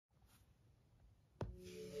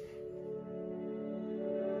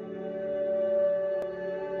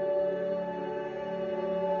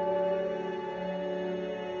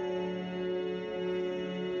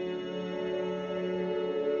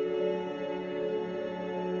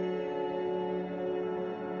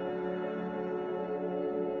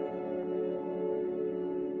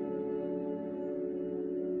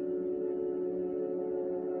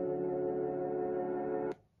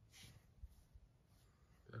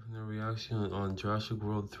The reaction on Jurassic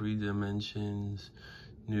World 3 Dimensions,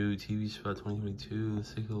 new TV spot 2022.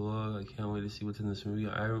 Let's take a look. I can't wait to see what's in this movie.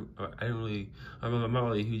 I'm not really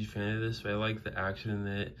a huge fan of this, but I like the action in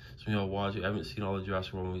it. So maybe I'll watch it. I haven't seen all the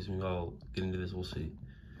Jurassic World movies. Maybe I'll get into this. We'll see. We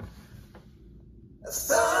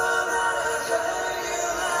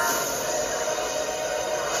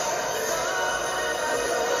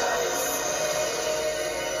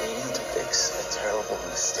need to fix a terrible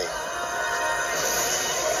mistake.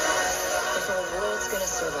 If our world's gonna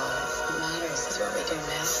survive, what matters is what we do now.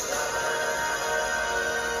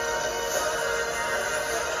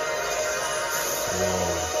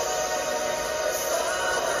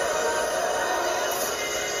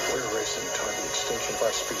 We're racing toward the extinction of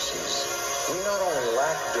our species. We not only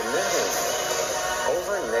lack dominion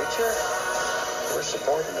over nature, we're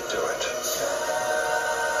subordinate to it.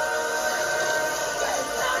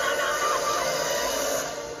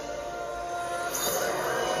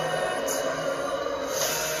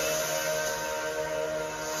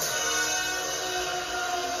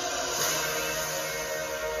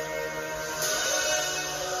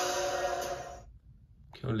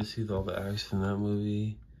 Can't wait to see all the action in that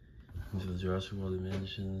movie. Into the Jurassic World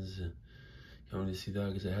Dimensions. Can't wait to see that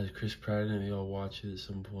because it has Chris Pratt in it. Maybe I'll watch it at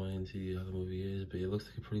some point and see how the movie is. But it looks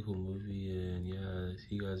like a pretty cool movie. And yeah,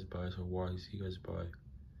 see you guys bye. So watch. See you guys bye.